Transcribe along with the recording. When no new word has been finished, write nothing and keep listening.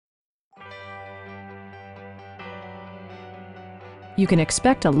you can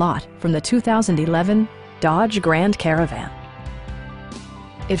expect a lot from the 2011 Dodge Grand Caravan.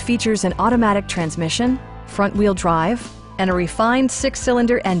 It features an automatic transmission, front-wheel drive, and a refined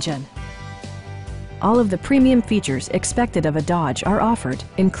 6-cylinder engine. All of the premium features expected of a Dodge are offered,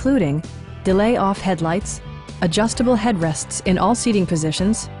 including delay-off headlights, adjustable headrests in all seating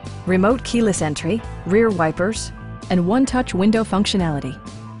positions, remote keyless entry, rear wipers, and one-touch window functionality.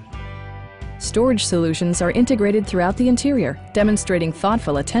 Storage solutions are integrated throughout the interior, demonstrating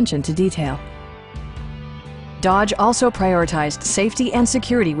thoughtful attention to detail. Dodge also prioritized safety and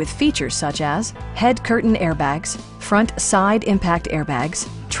security with features such as head curtain airbags, front side impact airbags,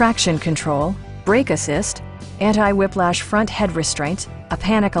 traction control, brake assist, anti-whiplash front head restraints, a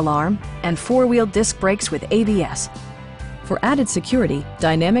panic alarm, and 4-wheel disc brakes with ABS. For added security,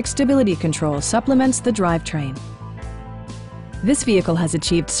 dynamic stability control supplements the drivetrain. This vehicle has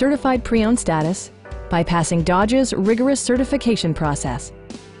achieved certified pre-owned status by passing Dodge's rigorous certification process.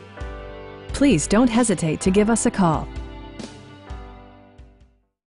 Please don't hesitate to give us a call.